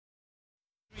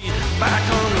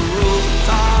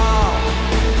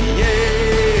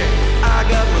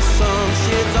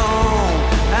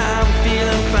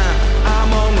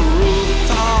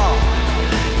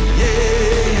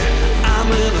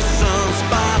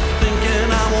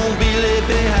that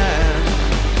they had.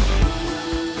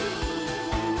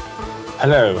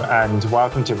 Hello and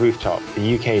welcome to Rooftop,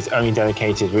 the UK's only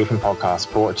dedicated roofing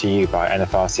podcast brought to you by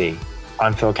NFRC.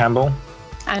 I'm Phil Campbell.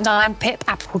 And I'm Pip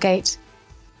Applegate.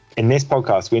 In this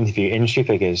podcast, we interview industry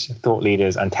figures, thought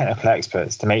leaders and technical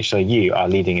experts to make sure you are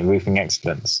leading in roofing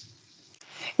excellence.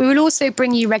 We will also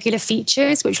bring you regular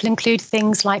features, which will include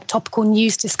things like topical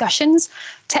news discussions,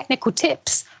 technical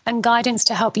tips, and guidance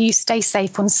to help you stay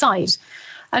safe on site.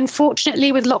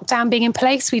 Unfortunately, with lockdown being in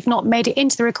place, we've not made it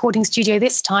into the recording studio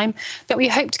this time, but we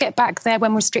hope to get back there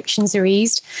when restrictions are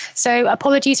eased. So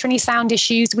apologies for any sound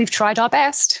issues. We've tried our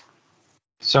best.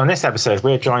 So on this episode,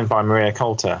 we're joined by Maria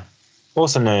Coulter,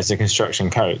 also known as the construction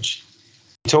coach.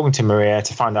 We're talking to Maria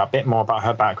to find out a bit more about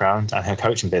her background and her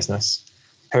coaching business,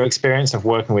 her experience of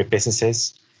working with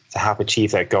businesses to help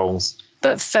achieve their goals.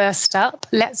 But first up,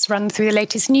 let's run through the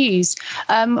latest news.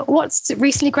 What's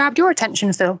recently grabbed your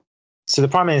attention, Phil? So the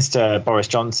Prime Minister, Boris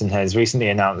Johnson, has recently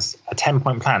announced a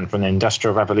 10-point plan for an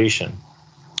industrial revolution.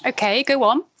 Okay, go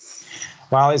on.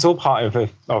 Well, it's all part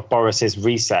of Boris's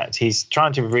reset. He's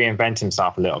trying to reinvent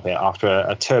himself a little bit after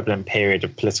a turbulent period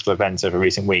of political events over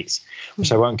recent weeks,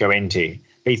 which I won't go into.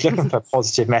 But he's looking for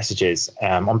positive messages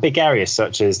on big areas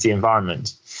such as the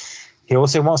environment. He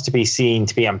also wants to be seen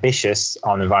to be ambitious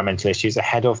on environmental issues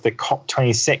ahead of the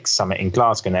COP26 summit in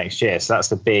Glasgow next year. So that's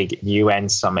the big UN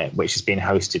summit, which is being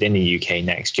hosted in the UK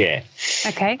next year.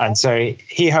 Okay. And so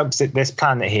he hopes that this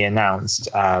plan that he announced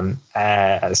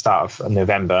at the start of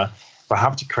November will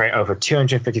help to create over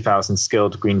 250,000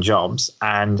 skilled green jobs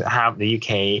and help the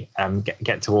UK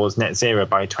get towards net zero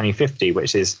by 2050,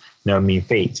 which is no mean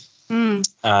feat.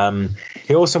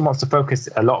 He also wants to focus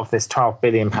a lot of this £12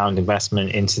 billion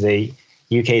investment into the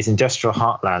UK's industrial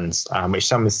heartlands, which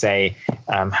some would say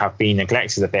have been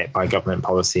neglected a bit by government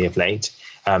policy of late.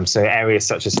 So areas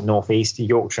such as the North East,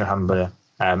 Yorkshire and Humber,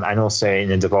 and also in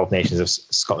the devolved nations of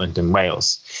Scotland and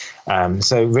Wales.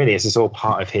 So really, this is all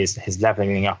part of his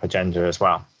levelling up agenda as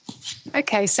well.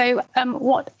 Okay, so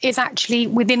what is actually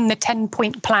within the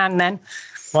 10-point plan then?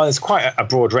 Well, there's quite a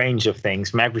broad range of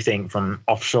things, from everything from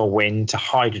offshore wind to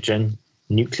hydrogen,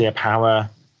 nuclear power,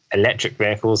 electric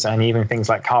vehicles, and even things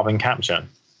like carbon capture.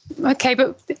 Okay,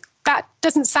 but that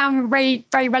doesn't sound very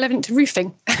relevant to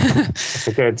roofing. That's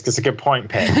a good point,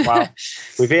 Pip. Well,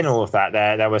 within all of that,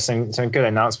 there were some good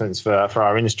announcements for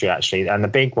our industry, actually. And the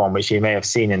big one, which you may have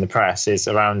seen in the press, is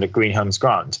around the Green Homes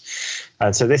Grant.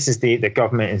 And so this is the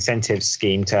government incentive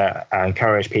scheme to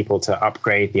encourage people to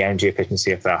upgrade the energy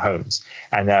efficiency of their homes.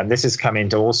 And this has come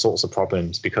into all sorts of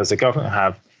problems because the government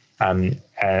have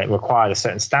required a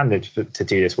certain standard to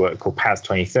do this work called PAS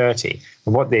 2030.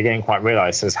 But what they didn't quite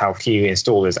realise is how few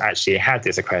installers actually had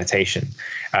this accreditation.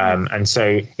 And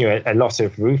so, a lot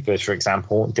of roofers, for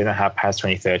example, didn't have PAS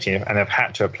 2030 and have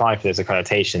had to apply for this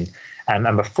accreditation.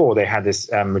 And before, they had this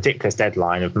ridiculous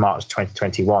deadline of March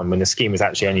 2021 when the scheme was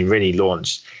actually only really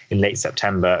launched in late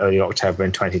September, early October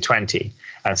in 2020.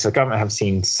 And so the government have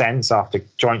seen sense after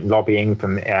joint lobbying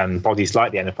from bodies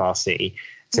like the NFRC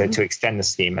to extend the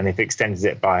scheme, and they've extended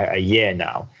it by a year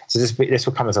now. So this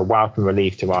will come as a welcome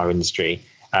relief to our industry,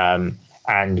 and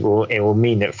it will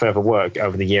mean that further work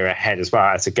over the year ahead as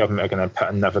well, as the government are going to put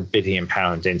another £1 billion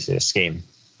into the scheme.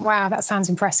 Wow, that sounds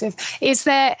impressive. Is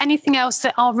there anything else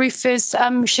that our roofers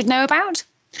should know about?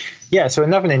 Yeah, so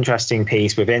another interesting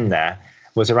piece within there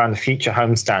was around the Future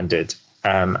Home Standard.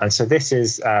 And so this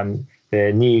is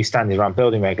the new standard around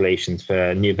building regulations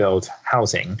for new build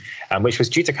housing, which was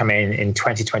due to come in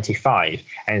 2025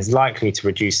 and is likely to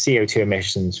reduce CO2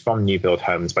 emissions from new build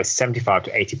homes by 75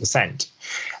 to 80%.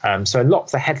 So a lot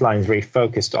of the headlines really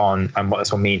focused on what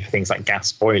this will mean for things like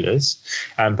gas boilers,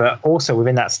 but also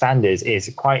within that standards is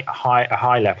quite a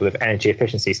high level of energy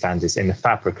efficiency standards in the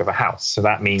fabric of a house. So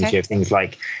that means you have things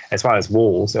like, as well as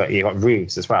walls, you've got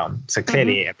roofs as well. So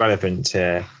clearly relevant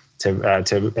to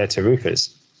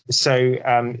roofers. So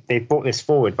they've brought this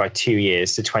forward by 2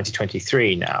 years to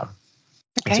 2023 now.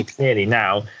 Okay. So clearly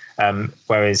now,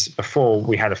 whereas before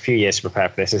we had a few years to prepare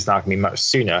for this, it's now going to be much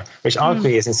sooner, which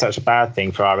arguably isn't such a bad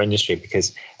thing for our industry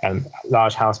because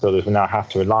large house builders will now have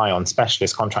to rely on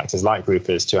specialist contractors like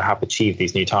roofers to help achieve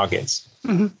these new targets.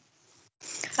 Mm-hmm.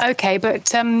 Okay,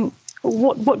 but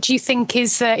what do you think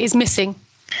is missing?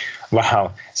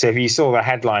 Wow. So if you saw the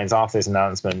headlines after this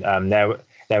announcement,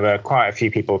 there were quite a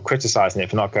few people criticising it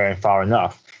for not going far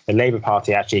enough. The Labour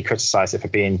Party actually criticised it for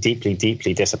being deeply,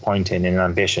 deeply disappointing in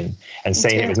ambition and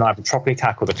saying it was neither properly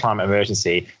tackle the climate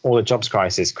emergency or the jobs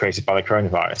crisis created by the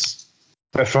coronavirus.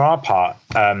 But for our part,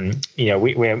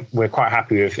 we're quite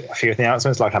happy with a few of the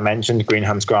announcements. Like I mentioned, Green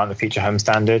Homes Grant, the Future Home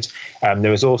Standard.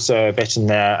 There was also a bit in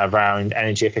there around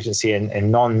energy efficiency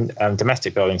in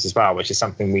non-domestic buildings as well, which is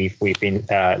something we've been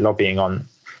lobbying on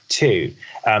too.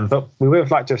 But we would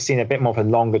have liked to have seen a bit more of a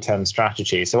longer term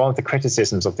strategy. So one of the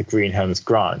criticisms of the Green Homes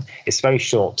Grant is very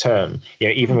short term.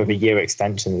 Even with a year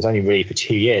extension, it's only really for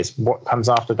 2 years. What comes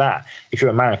after that? If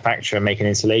you're a manufacturer making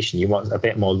insulation, you want a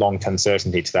bit more long term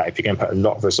certainty to that if you're going to put a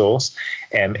lot of resource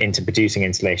into producing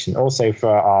insulation. Also for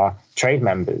our trade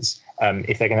members,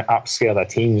 if they're going to upskill their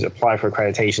teams, apply for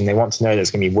accreditation, they want to know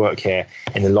there's going to be work here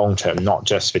in the long term, not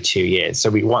just for 2 years. So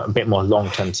we want a bit more long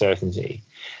term certainty.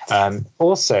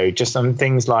 Also, just some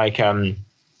things like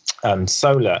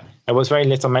solar. There was very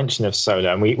little mention of solar,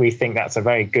 and we think that's a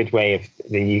very good way of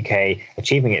the UK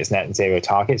achieving its net zero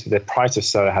targets. The price of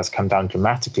solar has come down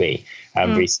dramatically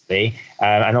recently,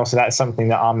 and also that's something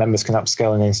that our members can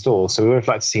upskill and install. So we would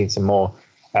like to see some more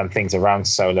things around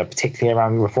solar, particularly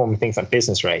around reforming things like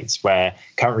business rates, where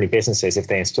currently businesses, if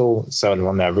they install solar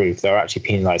on their roof, they're actually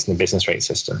penalised in the business rate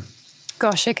system.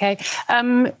 Gosh, okay.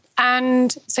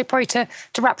 And so probably to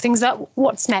wrap things up,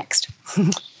 what's next?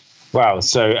 Well,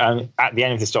 so at the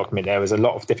end of this document, there was a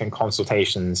lot of different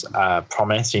consultations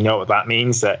promised. You know what that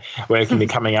means, that we're going to be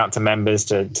coming out to members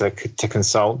to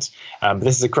consult. But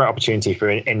this is a great opportunity for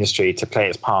industry to play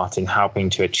its part in helping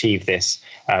to achieve this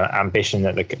ambition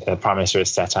that the Prime Minister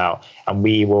has set out. And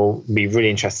we will be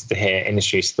really interested to hear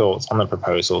industry's thoughts on the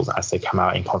proposals as they come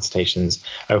out in consultations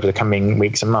over the coming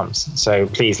weeks and months. So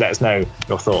please let us know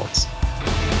your thoughts.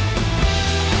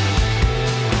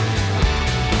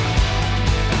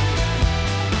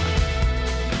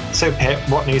 So Pip,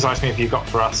 what news item have you got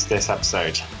for us this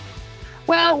episode?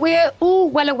 Well, we're all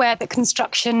well aware that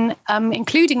construction,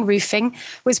 including roofing,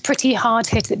 was pretty hard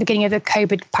hit at the beginning of the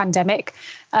COVID pandemic,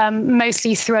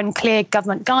 mostly through unclear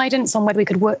government guidance on whether we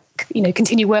could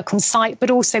continue work on site,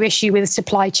 but also issue with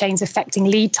supply chains affecting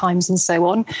lead times and so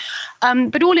on.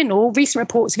 But all in all, recent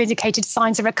reports have indicated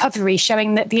signs of recovery,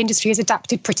 showing that the industry has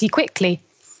adapted pretty quickly.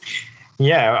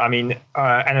 Yeah, I mean,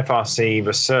 NFRC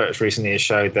research recently has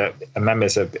showed that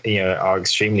members are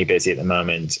extremely busy at the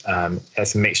moment.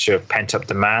 There's a mixture of pent-up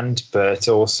demand, but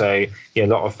also a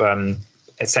lot of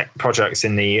projects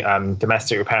in the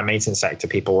domestic repair and maintenance sector,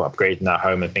 people upgrading their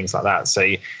home and things like that. So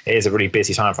it is a really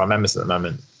busy time for our members at the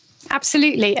moment.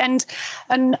 Absolutely. And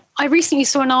I recently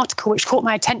saw an article which caught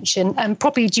my attention,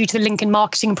 probably due to the link in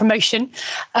marketing and promotion,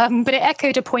 but it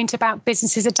echoed a point about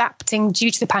businesses adapting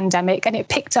due to the pandemic, and it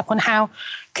picked up on how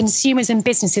consumers and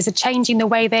businesses are changing the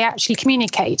way they actually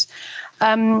communicate.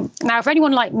 Now, for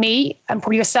anyone like me, and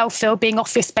probably yourself, Phil, being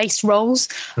office-based roles,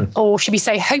 or should we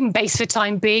say home-based for the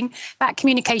time being, that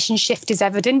communication shift is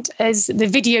evident as the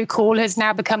video call has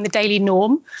now become the daily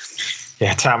norm.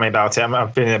 Yeah, tell me about it.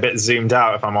 I've been a bit zoomed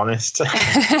out, if I'm honest.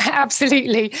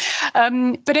 Absolutely.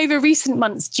 But over recent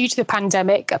months, due to the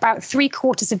pandemic, about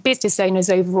 3/4 of business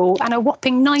owners overall and a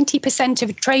whopping 90% of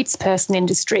the tradesperson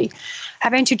industry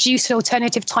have introduced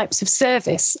alternative types of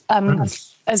service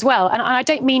as well. And I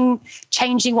don't mean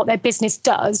changing what their business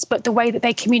does, but the way that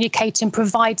they communicate and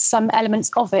provide some elements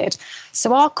of it.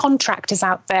 So our contractors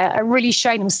out there are really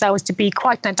showing themselves to be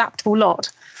quite an adaptable lot.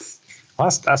 Well,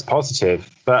 that's positive.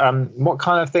 But what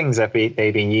kind of things have they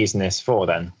been using this for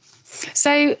then?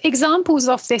 So examples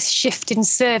of this shift in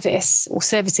service, or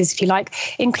services if you like,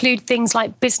 include things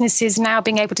like businesses now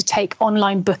being able to take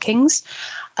online bookings,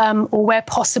 or where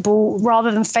possible,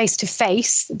 rather than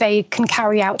face-to-face, they can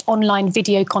carry out online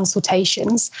video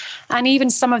consultations, and even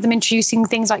some of them introducing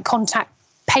things like contactless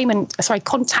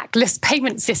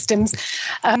payment systems.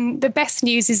 The best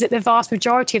news is that the vast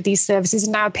majority of these services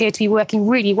now appear to be working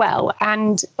really well,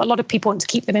 and a lot of people want to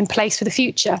keep them in place for the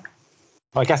future.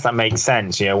 Well, I guess that makes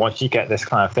sense. Once you get this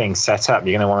kind of thing set up,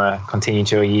 you're going to want to continue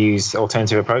to use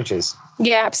alternative approaches.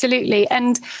 Yeah, absolutely.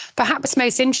 And perhaps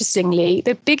most interestingly,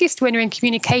 the biggest winner in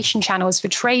communication channels for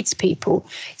tradespeople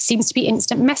seems to be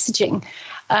instant messaging.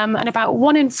 And about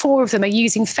 1 in 4 of them are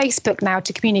using Facebook now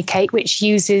to communicate, which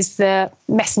uses the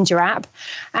Messenger app.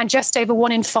 And just over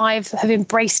 1 in 5 have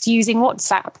embraced using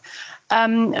WhatsApp.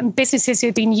 And businesses who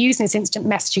have been using this instant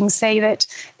messaging say that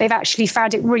they've actually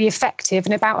found it really effective.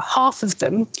 And about half of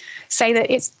them say that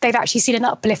they've actually seen an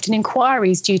uplift in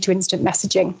inquiries due to instant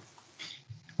messaging.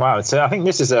 Wow. So I think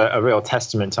this is a real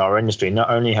testament to our industry. Not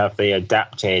only have they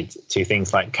adapted to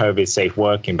things like COVID safe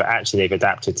working, but actually they've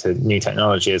adapted to new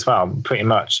technology as well, pretty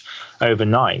much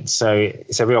overnight. So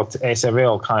it's a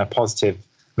real kind of positive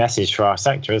message for our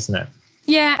sector, isn't it?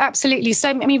 Yeah, absolutely. So,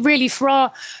 I mean, really, for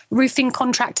our roofing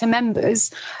contractor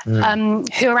members who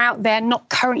are out there not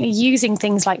currently using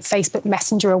things like Facebook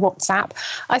Messenger or WhatsApp,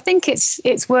 I think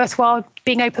it's worthwhile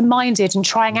being open-minded and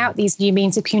trying out these new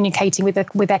means of communicating with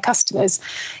their customers.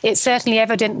 It's certainly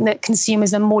evident that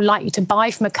consumers are more likely to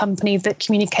buy from a company that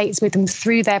communicates with them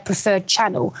through their preferred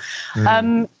channel.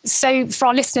 So for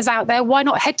our listeners out there, why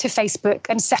not head to Facebook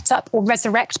and set up or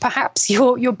resurrect perhaps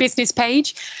your business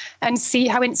page and see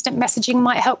how instant messaging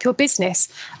might help your business.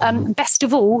 Best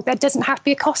of all, there doesn't have to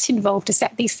be a cost involved to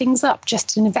set these things up,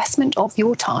 just an investment of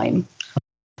your time.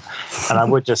 And I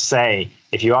would just say,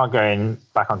 if you are going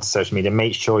back onto social media,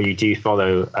 make sure you do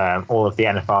follow all of the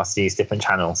NFRC's different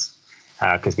channels,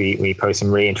 because we post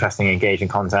some really interesting, engaging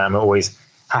content, and we're always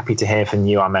happy to hear from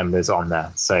you, our members, on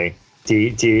there. So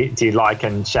do like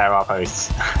and share our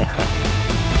posts.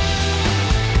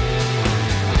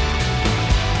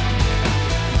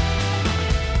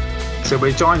 So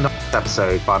we're joined on this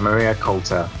episode by Maria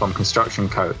Coulter from Construction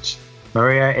Coach.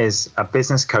 Maria is a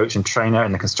business coach and trainer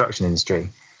in the construction industry.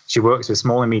 She works with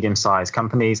small and medium-sized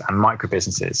companies and micro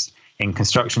businesses in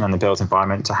construction and the built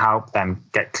environment to help them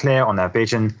get clear on their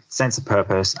vision, sense of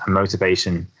purpose, and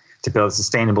motivation to build a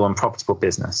sustainable and profitable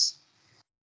business.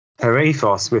 Her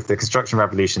ethos with the construction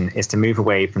revolution is to move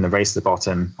away from the race to the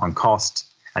bottom on cost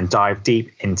and dive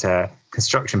deep into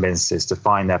construction businesses to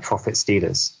find their profit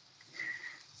stealers.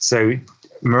 So,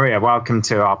 Maria, welcome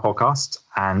to our podcast,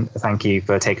 and thank you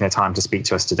for taking the time to speak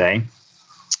to us today.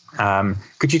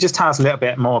 Could you just tell us a little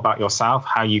bit more about yourself,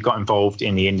 how you got involved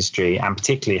in the industry, and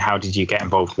particularly how did you get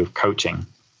involved with coaching?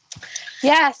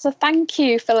 Yeah, so thank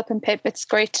you, Philip and Pip. It's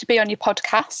great to be on your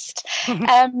podcast.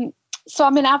 So,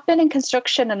 I mean, I've been in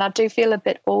construction and I do feel a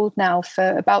bit old now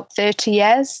for about 30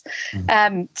 years.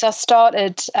 So I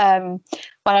started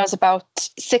when I was about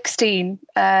 16,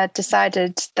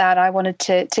 decided that I wanted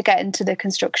to get into the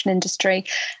construction industry.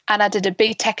 And I did a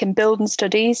BTEC in building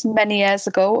studies many years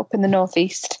ago up in the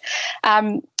Northeast.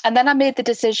 And then I made the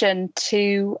decision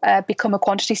to become a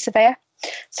quantity surveyor.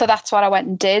 So that's what I went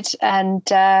and did. And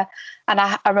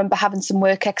I remember having some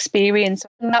work experience.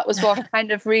 And that was what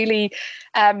kind of really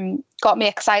got me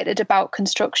excited about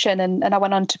construction. And I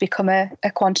went on to become a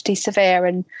quantity surveyor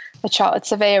and a chartered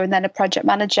surveyor and then a project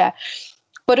manager.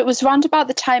 But it was around about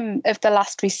the time of the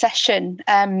last recession.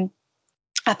 I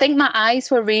think my eyes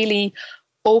were really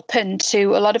open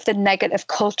to a lot of the negative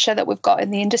culture that we've got in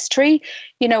the industry.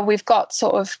 You know, we've got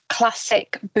sort of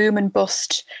classic boom and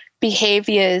bust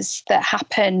behaviors that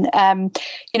happen,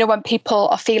 when people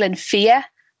are feeling fear,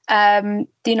 they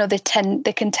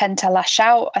can tend to lash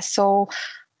out. I saw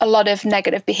a lot of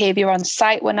negative behavior on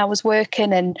site when I was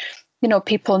working and,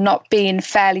 people not being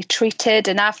fairly treated.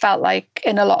 And I felt like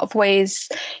in a lot of ways,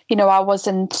 I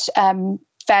wasn't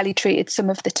fairly treated some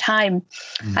of the time.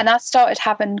 And I started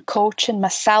having coaching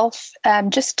myself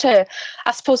just to,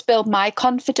 I suppose, build my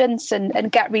confidence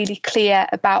and get really clear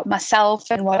about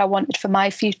myself and what I wanted for my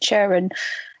future and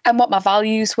what my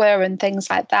values were and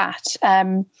things like that.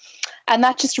 And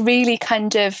that just really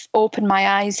kind of opened my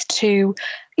eyes to,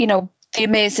 the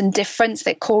amazing difference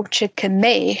that coaching can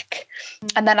make.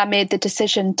 And then I made the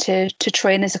decision to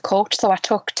train as a coach. So I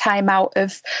took time out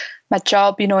of my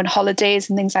job, and holidays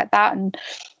and things like that, and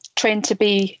trained to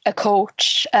be a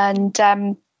coach. And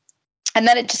then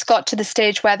it just got to the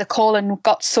stage where the calling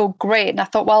got so great. And I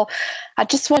thought, well, I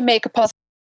just want to make a positive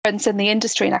difference in the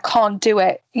industry and I can't do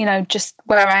it, just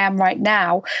where I am right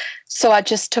now. So I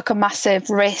just took a massive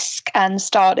risk and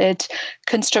started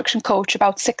Construction Coach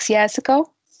about 6 years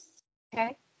ago.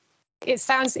 Okay. It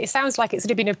sounds like it's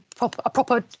sort of been a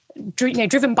proper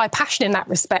driven by passion in that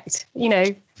respect,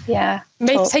 Yeah.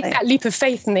 Totally. Take that leap of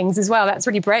faith and things as well. That's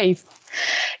really brave.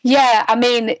 Yeah. I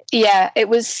mean, yeah, I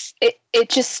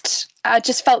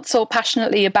just felt so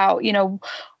passionately about,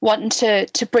 wanting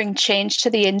to bring change to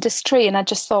the industry. And I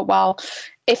just thought, well,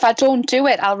 if I don't do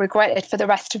it, I'll regret it for the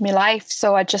rest of my life.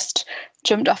 So I just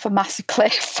jumped off a massive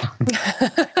cliff.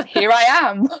 Here I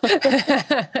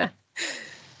am.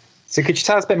 So could you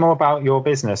tell us a bit more about your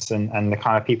business and the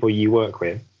kind of people you work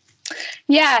with?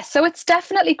 Yeah, so it's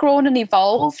definitely grown and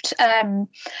evolved.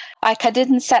 I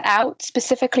didn't set out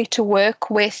specifically to work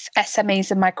with SMEs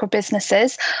and micro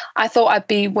businesses. I thought I'd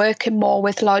be working more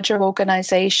with larger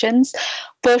organizations,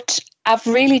 but I've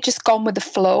really just gone with the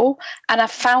flow. And I've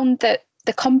found that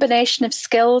the combination of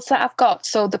skills that I've got,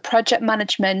 so the project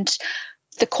management,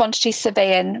 the quantity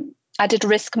surveying, I did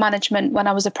risk management when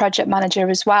I was a project manager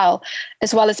as well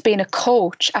as being a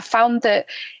coach. I found that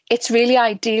it's really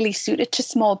ideally suited to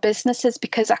small businesses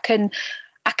because I can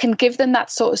I can give them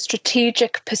that sort of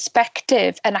strategic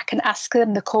perspective and I can ask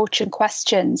them the coaching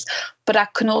questions, but I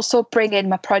can also bring in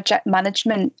my project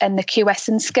management and the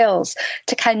QSing skills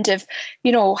to kind of,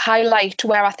 highlight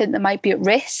where I think they might be at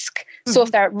risk. So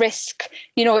if they're at risk,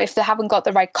 if they haven't got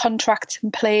the right contracts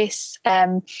in place,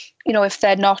 if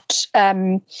they're not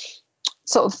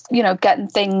getting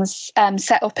things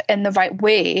set up in the right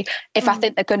way, if I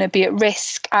think they're going to be at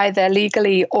risk either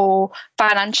legally or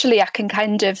financially, I can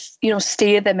kind of,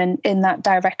 steer them in that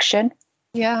direction.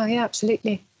 Yeah,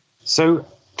 absolutely. So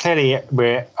clearly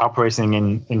we're operating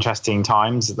in interesting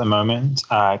times at the moment.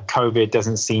 COVID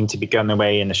doesn't seem to be going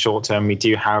away in the short term. We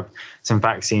do have some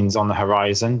vaccines on the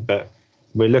horizon, but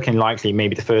we're looking likely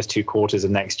maybe the first 2 quarters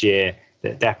of next year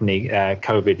that definitely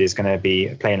COVID is going to be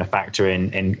playing a factor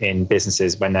in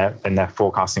businesses when they're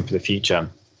forecasting for the future.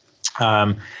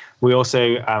 We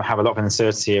also have a lot of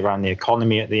uncertainty around the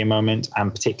economy at the moment,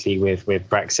 and particularly with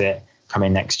Brexit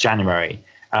coming next January.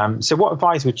 So what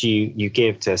advice would you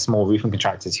give to small roofing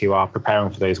contractors who are preparing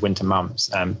for those winter months,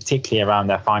 particularly around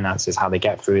their finances, how they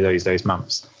get through those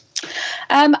months?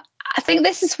 I think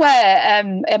this is where,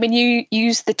 you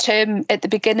used the term at the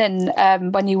beginning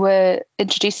when you were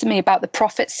introducing me about the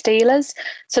profit stealers.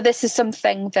 So this is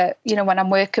something that, when I'm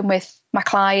working with my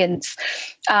clients,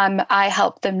 I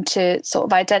help them to sort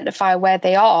of identify where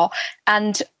they are.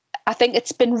 And I think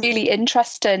it's been really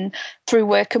interesting through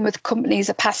working with companies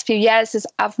the past few years is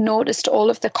I've noticed all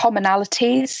of the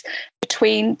commonalities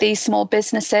between these small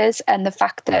businesses and the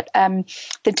fact that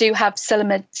they do have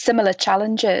similar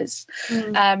challenges.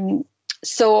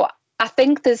 So I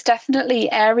think there's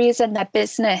definitely areas in their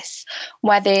business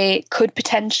where they could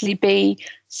potentially be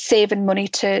saving money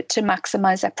to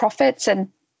maximise their profits. And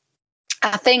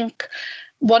I think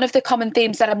one of the common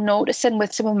themes that I'm noticing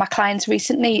with some of my clients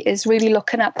recently is really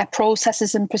looking at their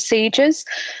processes and procedures,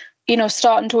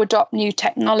 starting to adopt new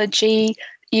technology,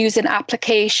 using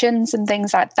applications and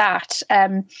things like that,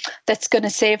 that's going to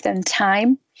save them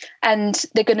time, and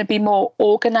they're going to be more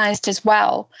organised as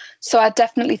well. So I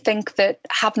definitely think that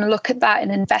having a look at that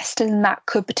and investing in that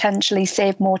could potentially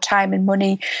save more time and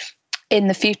money in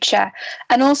the future.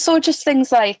 And also just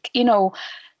things like,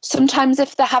 sometimes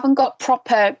if they haven't got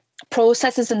proper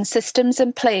processes and systems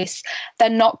in place, they're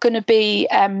not going to be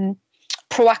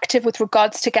proactive with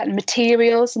regards to getting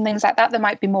materials and things like that. They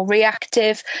might be more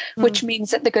reactive, which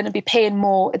means that they're going to be paying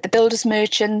more at the builders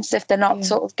merchants if they're not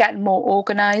sort of getting more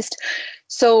organised.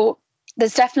 So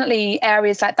there's definitely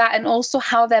areas like that, and also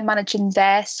how they're managing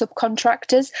their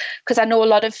subcontractors, because I know a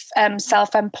lot of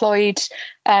self-employed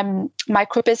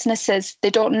micro businesses, they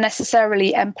don't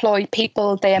necessarily employ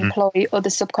people, they employ other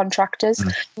subcontractors.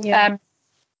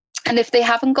 And if they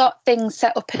haven't got things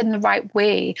set up in the right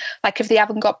way, like if they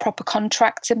haven't got proper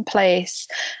contracts in place,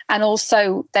 and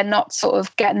also they're not sort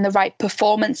of getting the right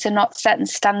performance and not setting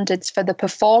standards for the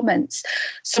performance,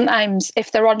 sometimes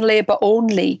if they're on labour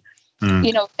only,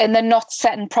 and they're not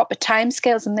setting proper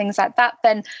timescales and things like that,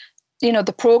 then,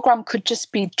 the programme could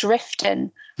just be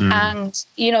drifting. And,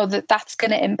 that's going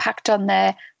to impact on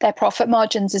their profit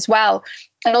margins as well.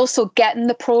 And also getting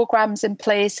the programs in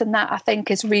place, and that I think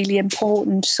is really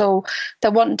important. So they're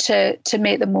wanting to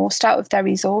make the most out of their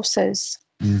resources.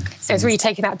 So it's really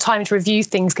taking that time to review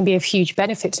things can be of huge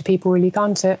benefit to people, really,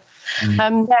 can't it?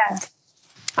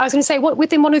 I was going to say,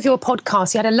 within one of your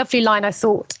podcasts, you had a lovely line, I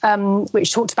thought,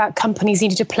 which talked about companies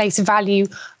needing to place value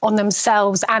on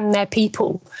themselves and their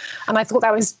people. And I thought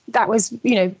that was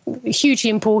hugely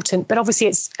important. But obviously,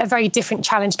 it's a very different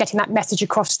challenge getting that message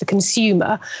across to the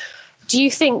consumer. Do you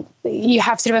think you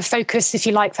have sort of a focus, if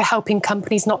you like, for helping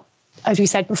companies not, as we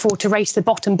said before, to race to the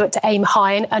bottom, but to aim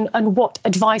high? And what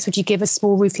advice would you give a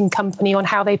small roofing company on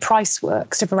how they price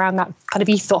work, sort of around that kind of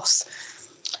ethos?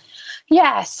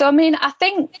 Yeah, so I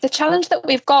think the challenge that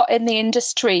we've got in the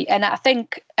industry, and I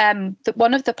think that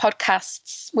one of the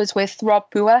podcasts was with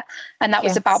Rob Boer, and that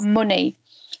was about money.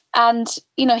 And,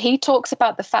 he talks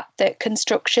about the fact that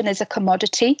construction is a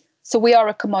commodity. So we are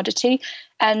a commodity,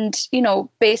 and,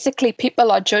 basically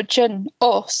people are judging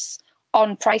us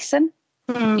on pricing,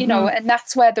 and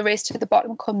that's where the race to the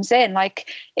bottom comes in. Like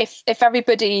if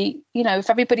everybody, if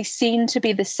everybody's seen to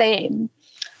be the same,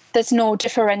 there's no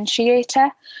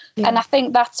differentiator. And I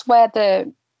think that's where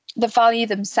the value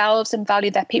themselves and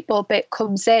value their people bit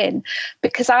comes in,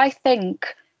 because I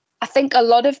think a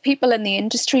lot of people in the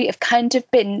industry have kind of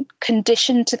been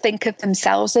conditioned to think of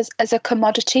themselves as a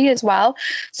commodity as well.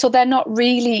 So they're not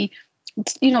really,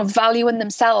 valuing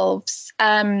themselves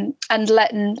and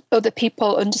letting other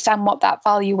people understand what that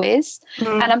value is.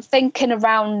 And I'm thinking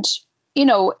around,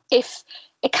 if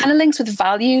it kind of links with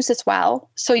values as well.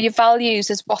 So your values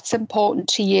is what's important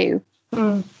to you.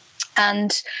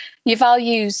 and your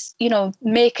values,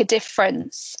 make a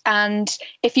difference. And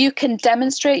if you can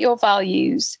demonstrate your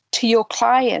values to your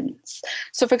clients.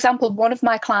 So for example, one of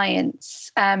my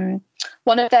clients,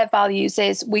 one of their values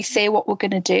is we say what we're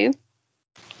going to do.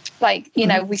 Like, we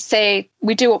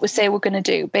do what we say we're going to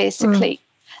do, basically.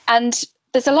 And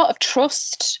there's a lot of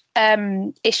trust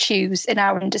issues in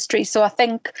our industry. So I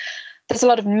think there's a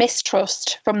lot of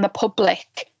mistrust from the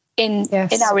public in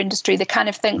our industry. They kind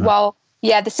of think, well,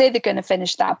 yeah, they say they're going to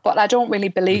finish that, but I don't really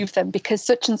believe them because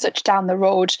such and such down the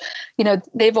road,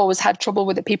 they've always had trouble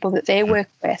with the people that they work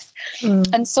with.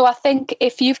 And so I think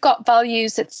if you've got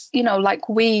values, it's, like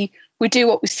we do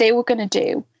what we say we're going to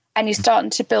do, and you're starting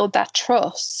to build that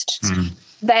trust,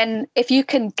 then if you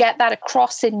can get that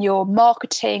across in your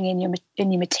marketing, in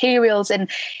your materials,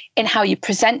 and in how you're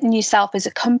presenting yourself as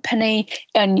a company,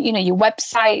 and your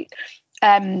website,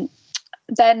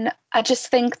 then I just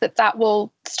think that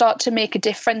will start to make a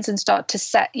difference and start to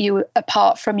set you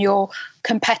apart from your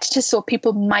competitors. So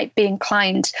people might be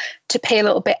inclined to pay a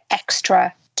little bit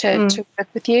extra to work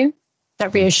with you.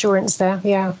 That reassurance there,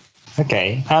 yeah.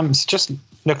 Okay, so just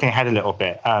looking ahead a little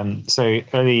bit. So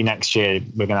early next year,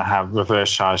 we're going to have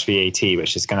reverse charge VAT,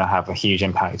 which is going to have a huge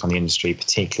impact on the industry,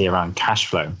 particularly around cash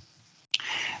flow.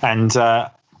 And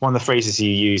one of the phrases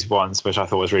you used once, which I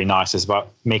thought was really nice, is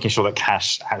about making sure that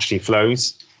cash actually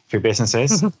flows through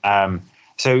businesses.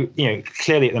 So,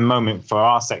 clearly at the moment for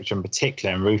our sector in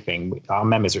particular, in roofing, our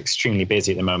members are extremely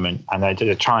busy at the moment, and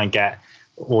they're trying to get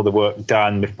all the work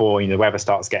done before the weather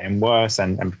starts getting worse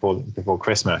and before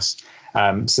Christmas.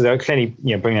 So they're clearly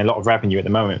bringing a lot of revenue at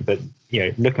the moment, but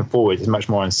looking forward is much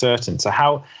more uncertain. So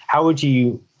how would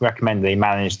you recommend they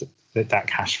manage that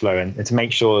cash flow and to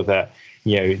make sure that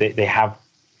they have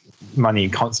money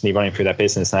constantly running through their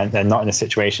business, and they're not in a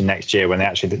situation next year when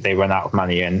they run out of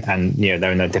money and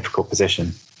they're in a difficult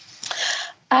position?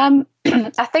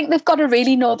 I think they've got to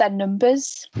really know their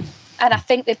numbers, and I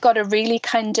think they've got to really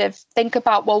kind of think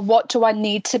about, well, what do I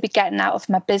need to be getting out of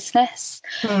my business,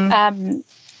 and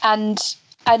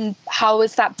how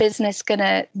is that business going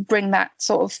to bring that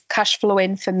sort of cash flow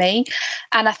in for me?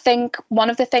 And I think one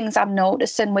of the things I'm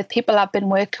noticing with people I've been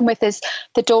working with is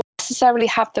they don't necessarily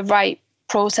have the right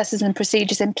processes and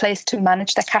procedures in place to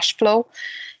manage their cash flow.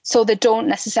 So they don't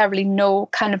necessarily know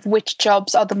kind of which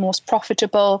jobs are the most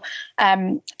profitable.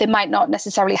 They might not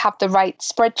necessarily have the right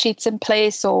spreadsheets in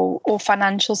place or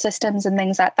financial systems and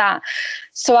things like that.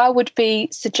 So I would be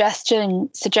suggesting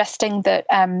that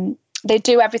they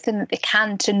do everything that they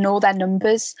can to know their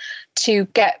numbers, to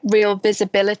get real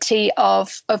visibility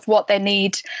of what they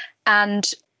need, and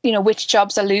which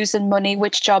jobs are losing money,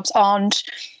 which jobs aren't.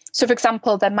 So, for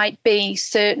example, there might be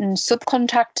certain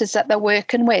subcontractors that they're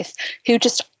working with who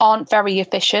just aren't very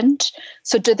efficient.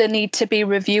 So do they need to be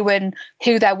reviewing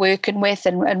who they're working with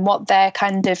and what their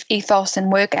kind of ethos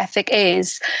and work ethic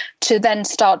is, to then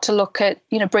start to look at,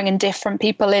 bringing different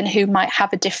people in who might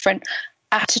have a different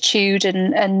attitude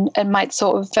and might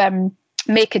sort of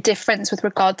make a difference with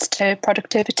regards to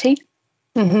productivity.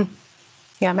 Mm-hmm.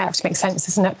 Yeah, it makes sense,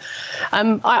 doesn't it?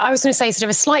 I was going to say sort of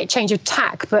a slight change of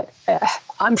tack, but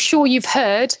I'm sure you've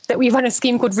heard that we run a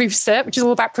scheme called RoofCert, which is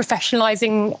all about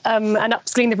professionalising and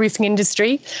upskilling the roofing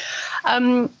industry.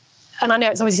 And I know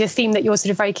it's obviously a theme that you're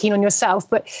sort of very keen on yourself,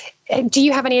 but do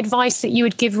you have any advice that you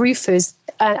would give roofers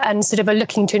and sort of are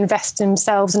looking to invest in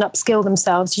themselves and upskill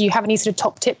themselves? Do you have any sort of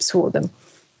top tips for them?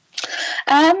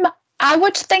 I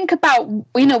would think about,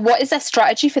 what is their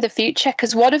strategy for the future?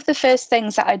 Because one of the first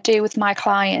things that I do with my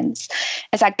clients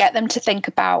is I get them to think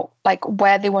about like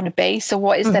where they want to be. So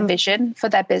what is their vision for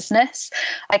their business?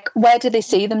 Like, where do they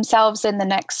see themselves in the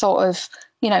next sort of,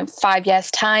 5 years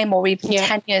time or even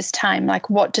 10 years time? Like,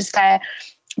 what does their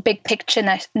big picture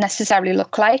necessarily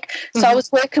look like? So I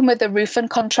was working with a roofing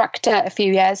contractor a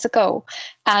few years ago,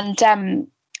 and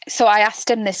so I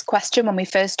asked him this question when we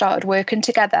first started working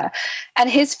together, and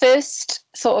his first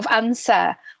sort of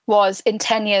answer was in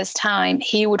 10 years' time,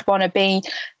 he would want to be,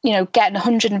 getting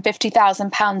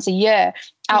 £150,000 a year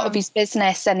out of his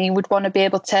business, and he would want to be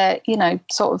able to,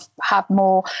 sort of have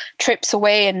more trips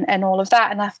away and all of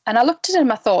that. And I looked at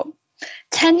him, I thought,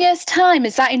 10 years' time,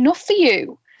 is that enough for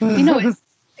you?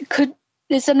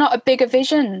 Is there not a bigger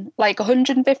vision? Like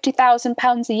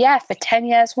 £150,000 a year for 10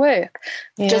 years work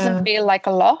doesn't feel like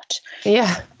a lot.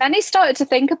 Yeah. Then he started to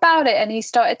think about it and he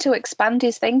started to expand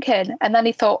his thinking. And then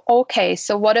he thought, okay,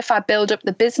 so what if I build up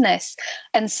the business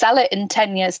and sell it in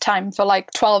 10 years time for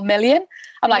like 12 million?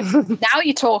 I'm like, now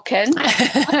you're talking.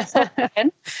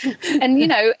 And,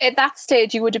 at that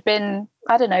stage you would have been,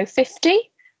 I don't know, 50.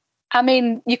 I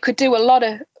mean, you could do a lot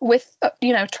with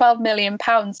 £12 million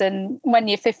and when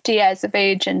you're 50 years of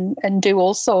age and do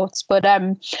all sorts. But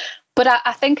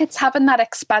I think it's having that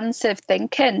expansive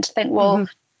thinking to think, well,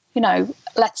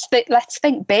 let's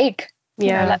think big.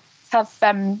 Yeah. Let's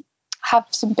have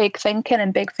some big thinking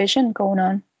and big vision going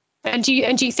on. And do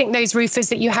you think those roofers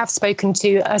that you have spoken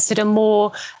to are sort of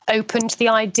more open to the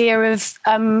idea of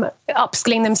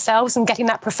upskilling themselves and getting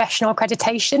that professional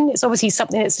accreditation? It's obviously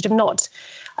something that's sort of not,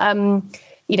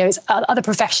 other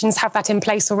professions have that in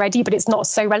place already, but it's not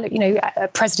so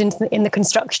present in the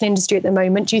construction industry at the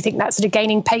moment. Do you think that's sort of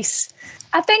gaining pace?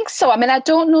 I think so. I mean, I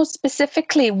don't know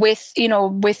specifically with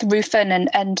roofing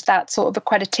and that sort of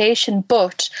accreditation,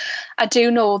 but I do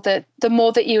know that the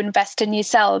more that you invest in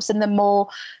yourselves and the more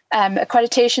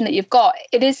accreditation that you've got,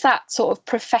 it is that sort of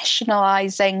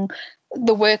professionalizing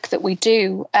the work that we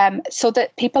do, so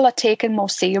that people are taken more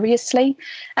seriously.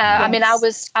 Yes. I mean, I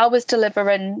was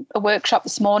delivering a workshop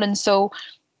this morning, so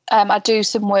I do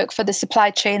some work for the Supply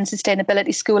Chain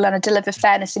Sustainability School, and I deliver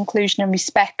fairness, inclusion and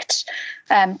respect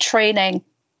training.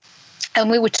 And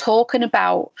we were talking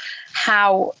about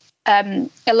how a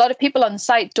lot of people on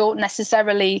site don't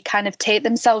necessarily kind of take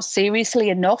themselves seriously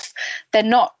enough. They're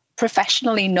not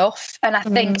professional enough. And I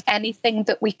think anything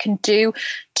that we can do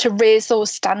to raise those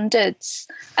standards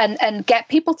and get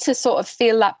people to sort of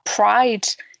feel that pride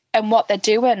in what they're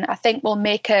doing, I think will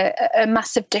make a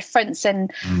massive difference in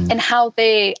how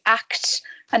they act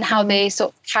and how they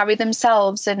sort of carry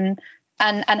themselves and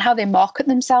how they market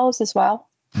themselves as well.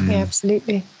 Yeah,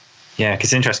 absolutely. Yeah, because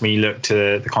it's interesting when you look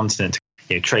to the continent,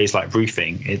 trades like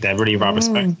roofing, they're really well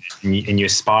respected, and you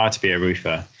aspire to be a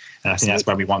roofer. And I think that's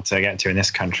where we want to get to in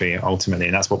this country ultimately,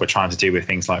 and that's what we're trying to do with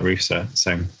things like Roofster.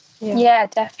 So yeah,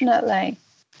 definitely.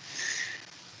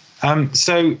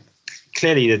 So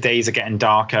clearly the days are getting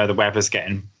darker, the weather's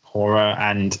getting poorer,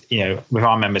 and with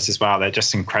our members as well, they're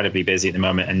just incredibly busy at the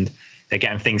moment, and they're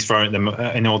getting things thrown at them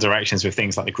in all directions with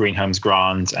things like the Green Homes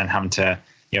Grant and having to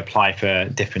apply for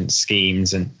different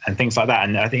schemes and things like that.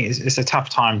 And I think it's a tough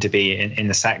time to be in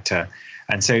the sector.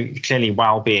 And so clearly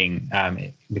well-being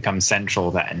becomes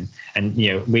central then. And,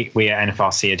 we at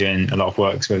NFRC are doing a lot of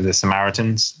work with the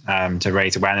Samaritans to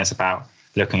raise awareness about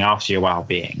looking after your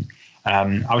well-being.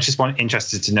 I was just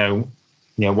interested to know,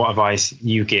 what advice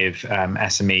you give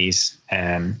SMEs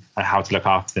on how to look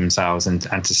after themselves and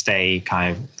to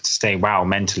stay well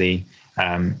mentally,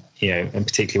 and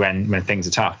particularly when things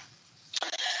are tough.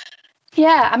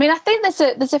 Yeah, I mean, I think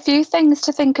there's a few things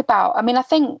to think about. I mean, I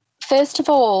think first of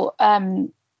all,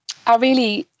 I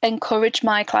really encourage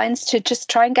my clients to just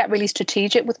try and get really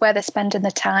strategic with where they're spending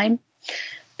their time,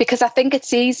 because I think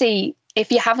it's easy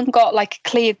if you haven't got like a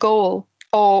clear goal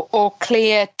or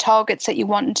clear targets that you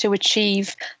want to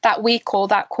achieve that week or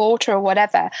that quarter or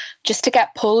whatever, just to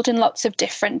get pulled in lots of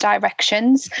different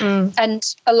directions. And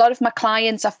a lot of my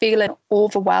clients are feeling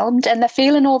overwhelmed, and they're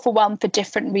feeling overwhelmed for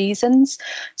different reasons.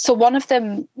 So one of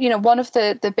them, one of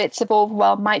the bits of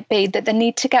overwhelm might be that they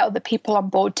need to get other people on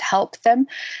board to help them.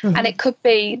 And it could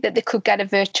be that they could get a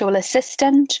virtual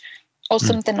assistant or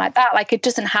something like that. Like, it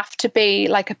doesn't have to be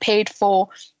like a paid for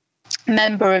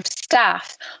member of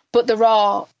staff, but there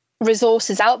are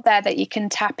resources out there that you can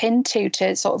tap into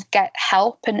to sort of get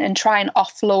help and try and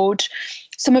offload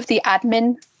some of the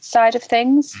admin side of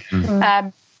things.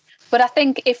 But I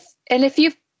think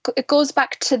it goes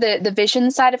back to the vision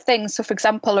side of things. So for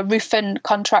example, a roofing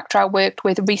contractor I worked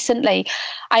with recently,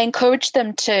 I encouraged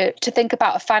them to think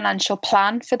about a financial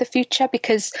plan for the future,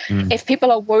 because if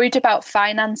people are worried about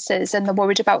finances and they're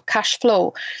worried about cash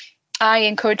flow, I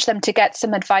encouraged them to get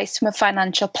some advice from a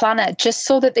financial planner, just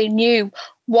so that they knew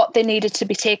what they needed to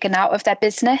be taken out of their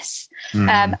business.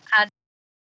 And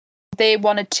they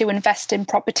wanted to invest in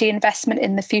property investment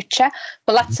in the future.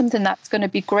 Well, that's something that's going to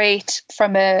be great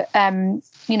from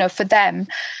for them.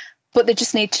 But they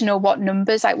just need to know what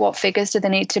numbers, like what figures do they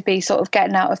need to be sort of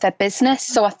getting out of their business.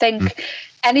 So I think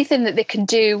anything that they can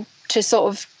do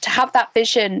to have that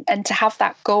vision and to have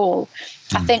that goal,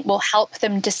 I think will help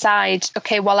them decide,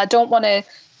 okay, well, I don't want to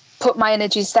put my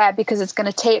energies there because it's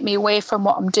going to take me away from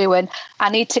what I'm doing. I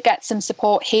need to get some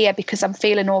support here because I'm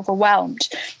feeling overwhelmed.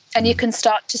 And you can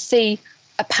start to see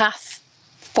a path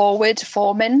forward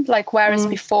forming, like whereas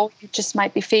before you just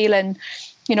might be feeling,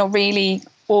 really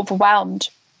overwhelmed.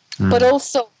 But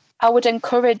also I would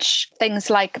encourage things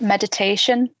like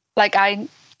meditation. Like I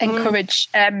encourage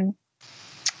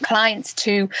clients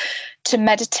to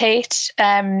meditate,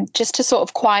 just to sort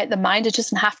of quiet the mind. It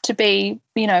doesn't have to be,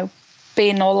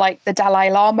 being all like the Dalai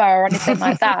Lama or anything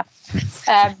like that.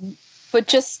 But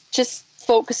just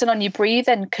focusing on your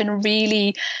breathing can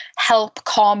really help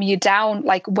calm you down,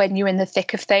 like when you're in the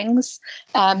thick of things.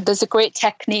 There's a great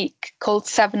technique called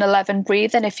 7-11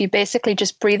 breathing. If you basically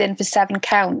just breathe in for 7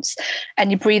 counts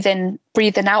and you breathing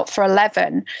out for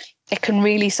 11, it can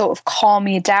really sort of calm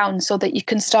you down so that you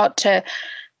can start to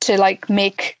like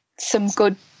make some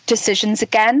good decisions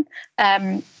again.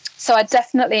 So I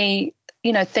definitely,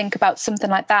 think about something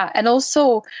like that. And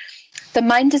also, the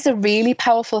mind is a really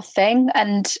powerful thing,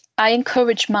 and I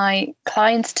encourage my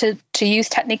clients to use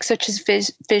techniques such as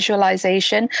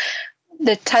visualization,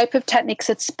 the type of techniques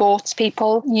that sports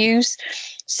people use.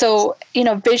 So,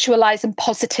 visualizing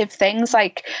positive things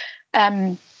like,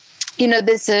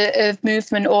 there's a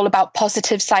movement all about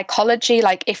positive psychology.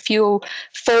 Like if you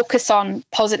focus on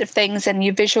positive things and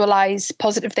you visualize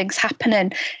positive things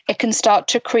happening, it can start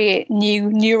to create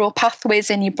new neural pathways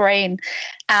in your brain.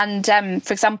 And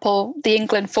for example, the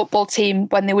England football team,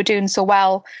 when they were doing so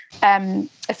well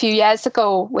a few years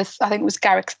ago with, I think it was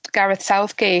Gareth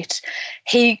Southgate,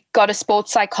 he got a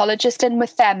sports psychologist in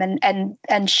with them,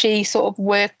 and she sort of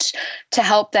worked to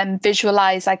help them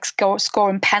visualize like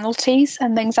scoring penalties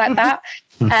and things like that.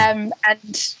 And I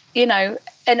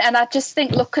just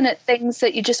think looking at things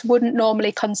that you just wouldn't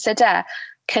normally consider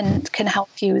can help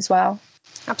you as well.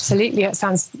 Absolutely. It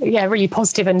sounds, really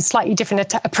positive and slightly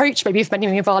different approach, maybe for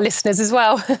many of our listeners as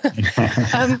well.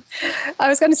 I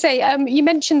was going to say, you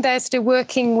mentioned there sort of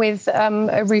working with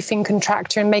a roofing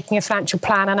contractor and making a financial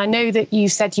plan. And I know that you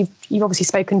said you've obviously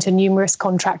spoken to numerous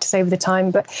contractors over the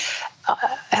time, but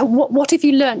what have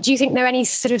you learned? Do you think there are any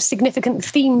sort of significant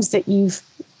themes that you've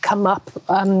come up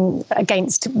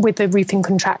against with the roofing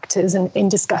contractors and in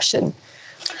discussion?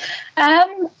 I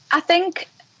think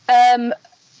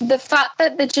the fact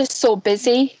that they're just so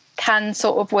busy can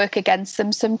sort of work against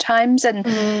them sometimes. And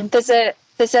there's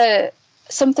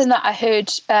something that I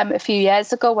heard a few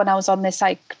years ago when I was on this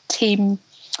like team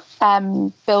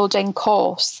building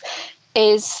course,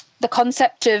 is the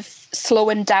concept of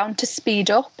slowing down to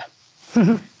speed up.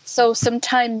 So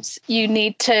sometimes you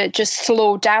need to just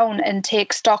slow down and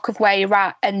take stock of where you're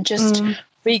at and just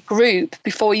regroup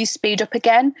before you speed up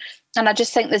again. And I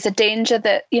just think there's a danger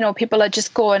that, people are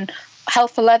just going hell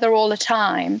for leather all the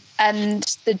time,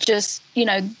 and they're just,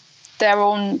 they're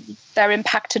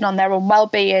impacting on their own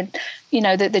well-being,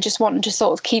 that they're just wanting to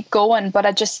sort of keep going. But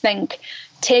I just think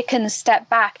taking a step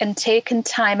back and taking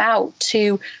time out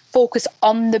to focus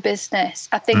on the business,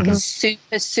 I think is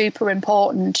super, super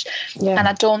important. Yeah. And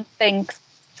I don't think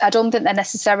they're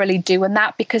necessarily doing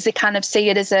that because they kind of see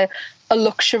it as a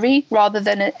luxury rather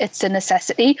than it's a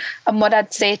necessity. And what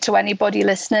I'd say to anybody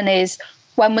listening is,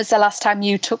 when was the last time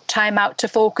you took time out to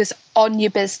focus on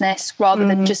your business rather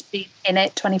than just being in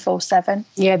it 24/7?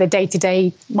 Yeah, the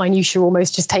day-to-day minutiae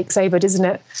almost just takes over, doesn't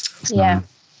it? Yeah.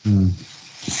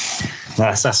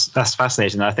 That's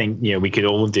fascinating. I think we could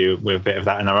all do with a bit of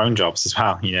that in our own jobs as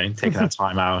well. Taking that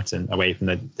time out and away from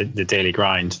the daily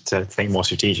grind to think more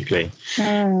strategically.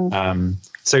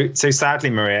 So sadly,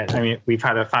 Maria, I mean, we've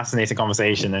had a fascinating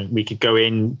conversation, and we could go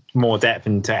in more depth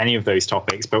into any of those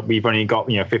topics, but we've only got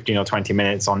 15 or 20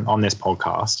 minutes on this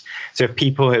podcast. So if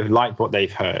people have liked what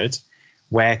they've heard,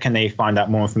 where can they find out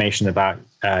more information about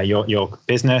your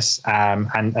business,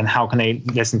 and how can they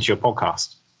listen to your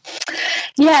podcast?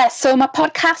 Yeah, so my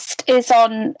podcast is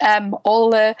on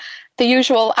all the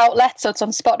usual outlets. So it's on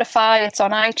Spotify, it's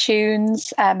on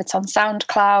iTunes, it's on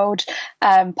SoundCloud,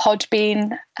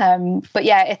 Podbean. But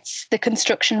yeah, it's The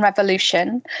Construction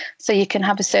Revolution. So you can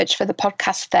have a search for the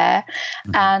podcast there.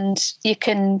 And you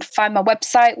can find my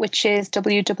website, which is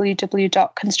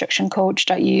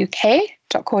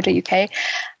www.constructioncoach.uk.co.uk.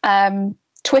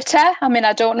 Twitter, I mean,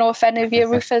 I don't know if any of your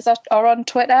roofers are on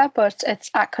Twitter, but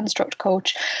it's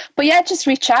 @ConstructCoach. But yeah, just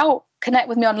reach out, connect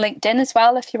with me on LinkedIn as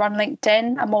well. If you're on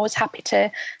LinkedIn, I'm always happy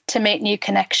to make new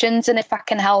connections, and if I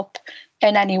can help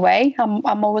in any way,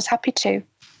 I'm always happy to.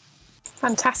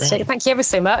 Fantastic. Great. Thank you ever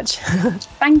so much.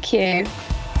 Thank you.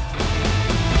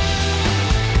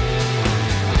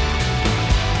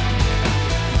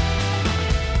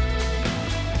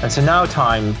 And so now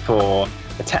time for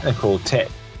a technical tip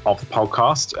of the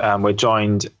podcast. We're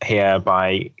joined here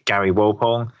by Gary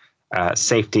Walpole,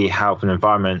 Safety, Health and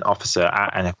Environment Officer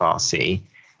at NFRC.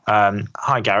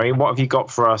 Hi, Gary. What have you got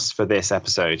for us for this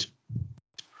episode?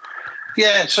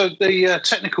 Yeah, so the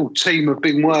technical team have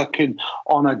been working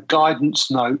on a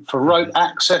guidance note for rope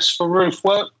access for roof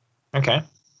work. Okay.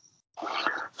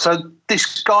 So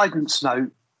this guidance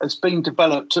note has been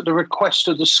developed at the request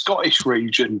of the Scottish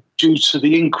region due to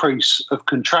the increase of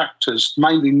contractors,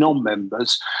 mainly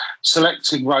non-members,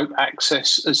 selecting rope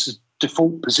access as a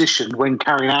default position when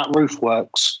carrying out roof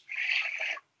works.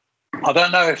 I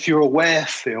don't know if you're aware,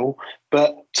 Phil,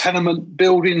 but tenement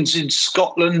buildings in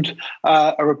Scotland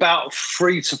are about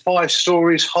 3 to 5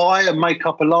 stories high and make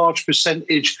up a large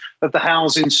percentage of the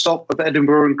housing stock of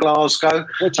Edinburgh and Glasgow.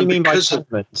 What do you mean by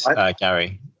tenement,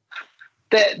 Gary?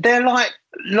 They're like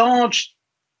large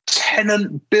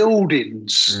tenant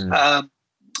buildings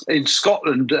in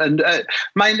Scotland, and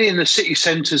mainly in the city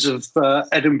centres of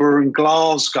Edinburgh and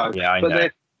Glasgow. Yeah, I know.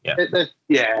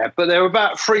 But they're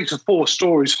about 3 to 4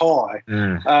 stories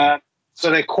high. So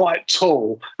they're quite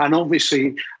tall, and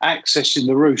obviously accessing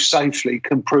the roof safely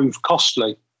can prove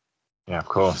costly. Yeah, of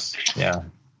course. Yeah.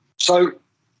 So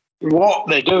what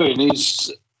they're doing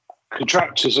is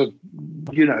contractors are,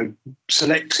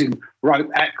 selecting rope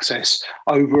access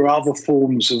over other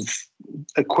forms of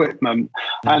equipment.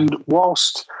 And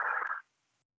whilst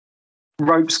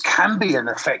ropes can be an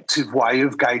effective way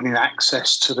of gaining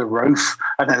access to the roof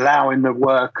and allowing the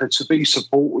worker to be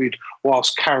supported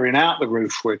whilst carrying out the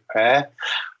roof repair,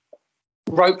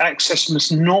 rope access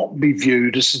must not be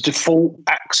viewed as a default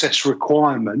access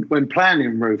requirement when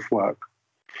planning roof work.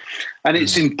 And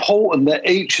it's important that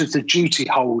each of the duty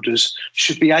holders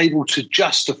should be able to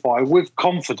justify with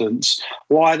confidence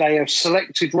why they have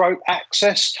selected rope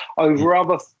access over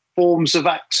other forms of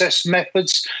access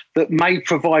methods that may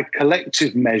provide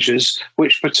collective measures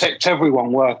which protect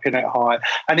everyone working at height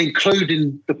and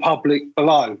including the public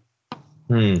below.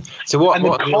 So what? And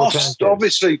what the cost,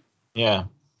 obviously. Yeah.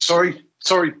 Sorry,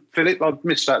 Philip, I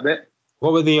missed that bit.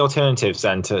 What were the alternatives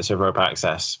then to rope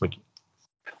access?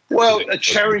 Well, a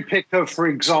cherry picker, for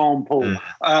example,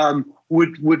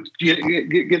 would and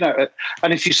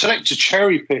if you select a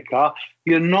cherry picker,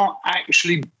 you're not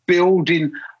actually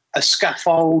building a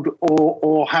scaffold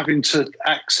or having to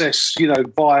access,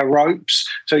 via ropes.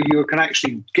 So you can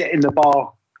actually get in the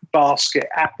basket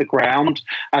at the ground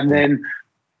and then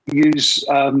use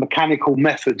mechanical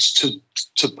methods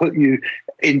to put you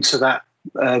into that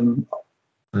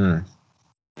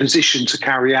position to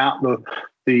carry out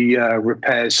the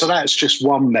repairs. So that's just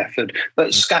one method.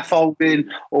 But scaffolding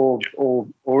or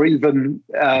even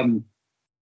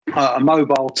a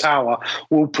mobile tower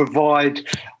will provide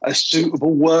a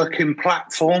suitable working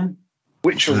platform,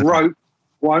 which a rope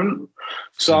won't.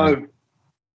 So,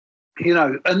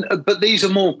 but these are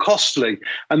more costly,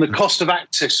 and the cost of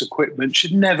access equipment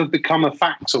should never become a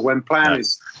factor when planning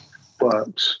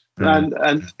works.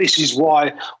 And this is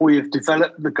why we have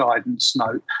developed the guidance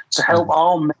note to help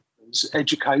our members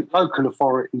educate local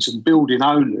authorities and building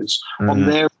owners on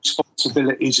their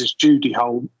responsibilities as duty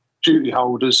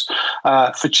holders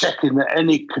for checking that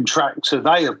any contractor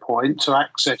they appoint to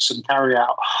access and carry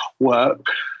out work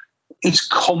is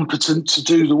competent to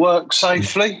do the work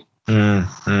safely. And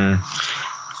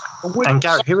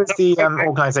Gareth, who was the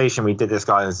organisation we did this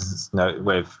guidance note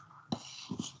with?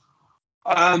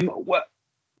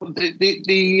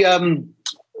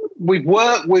 We've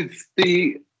worked with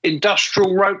the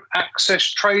Industrial Rope Access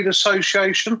Trade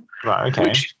Association,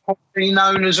 which is probably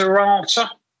known as ARATA.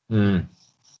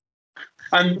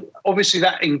 And obviously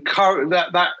that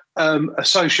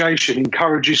association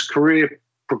encourages career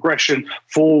progression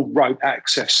for rope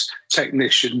access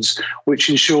technicians, which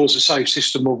ensures a safe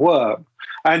system of work.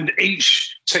 And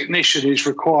each technician is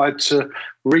required to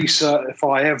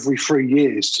recertify every 3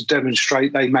 years to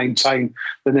demonstrate they maintain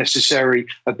the necessary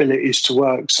abilities to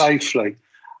work safely.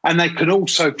 And they can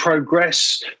also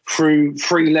progress through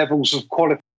 3 levels of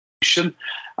qualification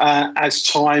as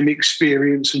time,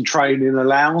 experience and training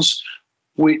allows,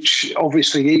 which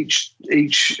obviously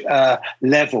each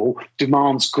level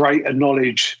demands greater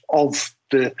knowledge of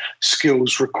the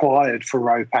skills required for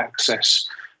rope access.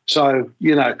 So,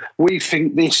 we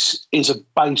think this is a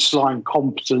baseline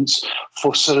competence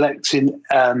for selecting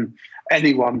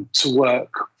anyone to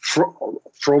work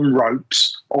from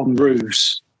ropes on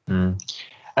roofs.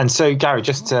 And so, Gary,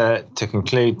 just to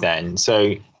conclude then,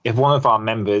 so if one of our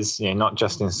members, not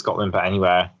just in Scotland but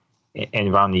anywhere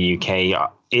around the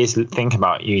UK, is thinking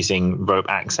about using rope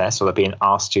access, or they're being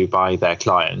asked to by their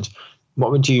client,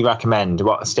 what would you recommend?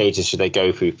 What stages should they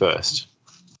go through first?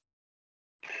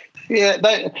 Yeah,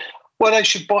 they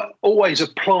should always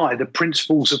apply the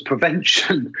principles of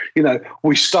prevention.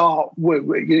 We start with,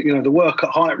 the work at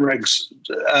height regs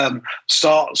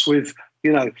starts with,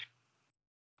 the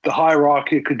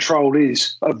hierarchy of control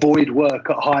is avoid work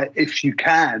at height if you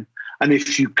can. And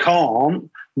if you can't,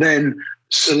 then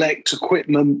select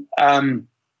equipment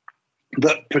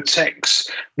that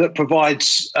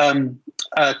provides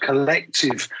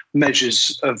collective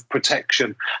measures of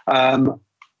protection.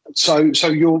 So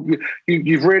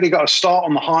you've really got to start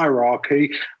on the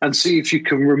hierarchy and see if you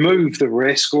can remove the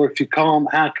risk, or if you can't,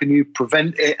 how can you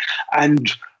prevent it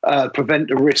and prevent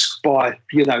the risk by,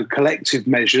 collective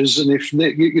measures. And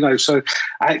if, so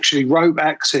actually rope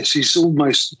access is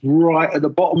almost right at the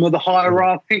bottom of the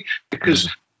hierarchy, because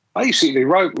basically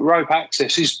rope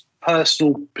access is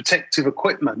personal protective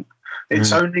equipment.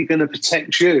 It's only going to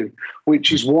protect you,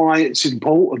 which is why it's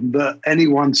important that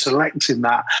anyone selecting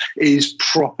that is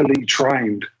properly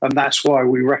trained, and that's why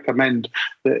we recommend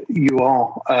that you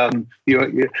are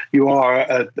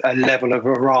at a level of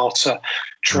ARATA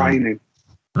training.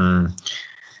 And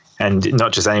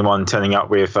not just anyone turning up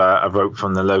with a rope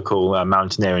from the local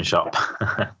mountaineering shop.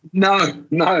 No,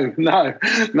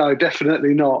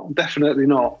 definitely not. Definitely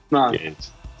not. No. Good.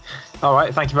 All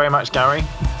right. Thank you very much, Gary.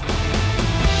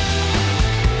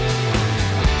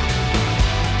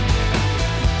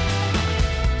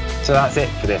 So that's it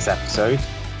for this episode.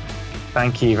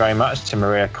 Thank you very much to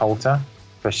Maria Coulter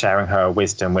for sharing her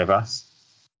wisdom with us.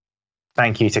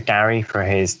 Thank you to Gary for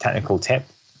his technical tip.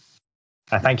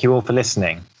 And thank you all for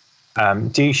listening.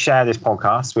 Do share this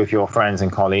podcast with your friends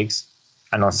and colleagues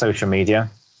and on social media.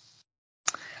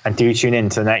 And do tune in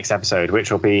to the next episode,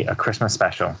 which will be a Christmas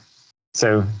special.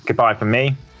 So goodbye from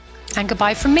me. And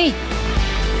goodbye from me.